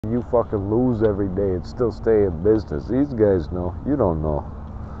You fucking lose every day and still stay in business. These guys know. You don't know.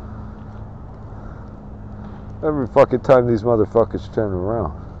 Every fucking time these motherfuckers turn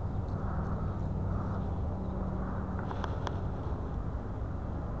around.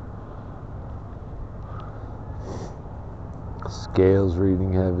 Scales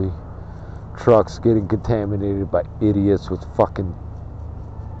reading heavy. Trucks getting contaminated by idiots with fucking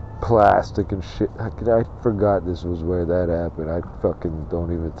plastic and shit. I forgot this was where that happened. I fucking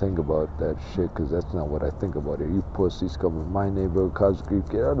don't even think about that shit, because that's not what I think about here. You pussies come in my neighborhood, cause grief.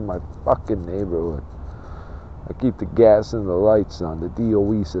 Get out of my fucking neighborhood. I keep the gas and the lights on. The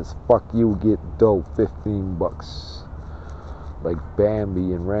DOE says, fuck you, get dope, 15 bucks. Like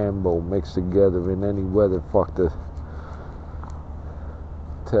Bambi and Rambo mixed together in any weather. Fuck the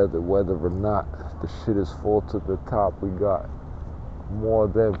tether, whether or not the shit is full to the top. We got more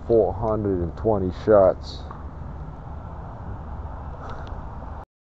than 420 shots.